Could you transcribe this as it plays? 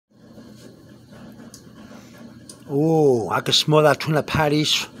Oh, I can smell that tuna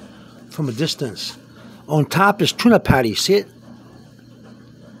patties from a distance. On top is tuna patties, see it?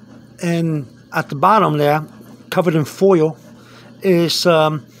 And at the bottom there, covered in foil, is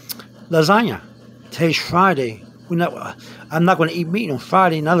lasagna. Today's Friday. I'm not going to eat meat on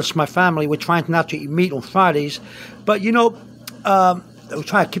Friday. Now it's my family. We're trying not to eat meat on Fridays. But, you know, we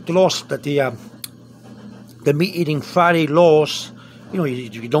try to keep the laws, that the meat-eating Friday laws. You know,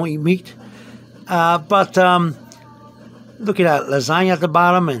 you don't eat meat. But look at that. Lasagna at the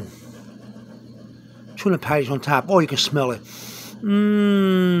bottom and tuna patties on top. Oh, you can smell it.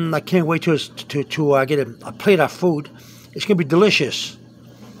 I can't wait to get a plate of food. It's going to be delicious.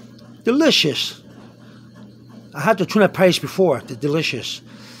 Delicious. I had the tuna patties before. They're delicious.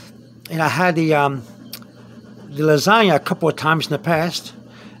 And I had the lasagna a couple of times in the past.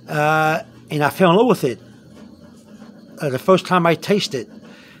 And I fell in love with it. The first time I tasted it.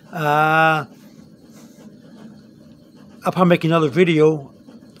 I'll probably make another video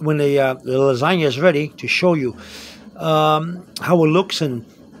when the lasagna is ready to show you how it looks and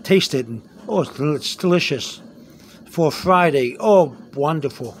taste it. And, oh, it's delicious for a Friday. Oh,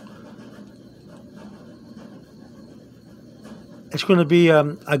 wonderful. It's going to be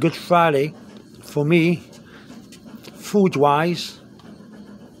a good Friday for me, food-wise.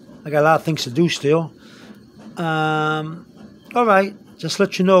 I got a lot of things to do still. All right, just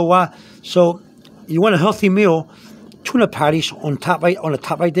let you know. So, you want a healthy meal? Tuna patties on the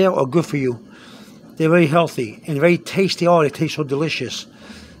top right there are good for you. They're very healthy and very tasty. Oh, they taste so delicious.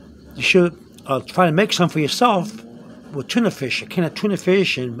 You should try to make some for yourself with tuna fish, a can of tuna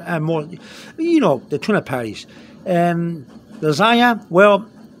fish, and add more. You know, the tuna patties. And lasagna, well,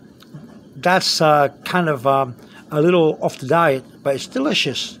 that's kind of a little off the diet, but it's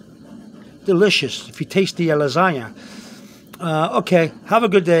delicious. Delicious if you taste the lasagna. Okay, have a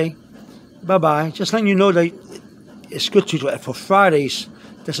good day. Bye-bye. Just letting you know that it's good for Fridays.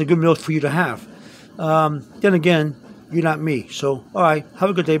 That's a good meal for you to have. Then again, you're not me. So, all right,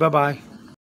 have a good day. Bye-bye.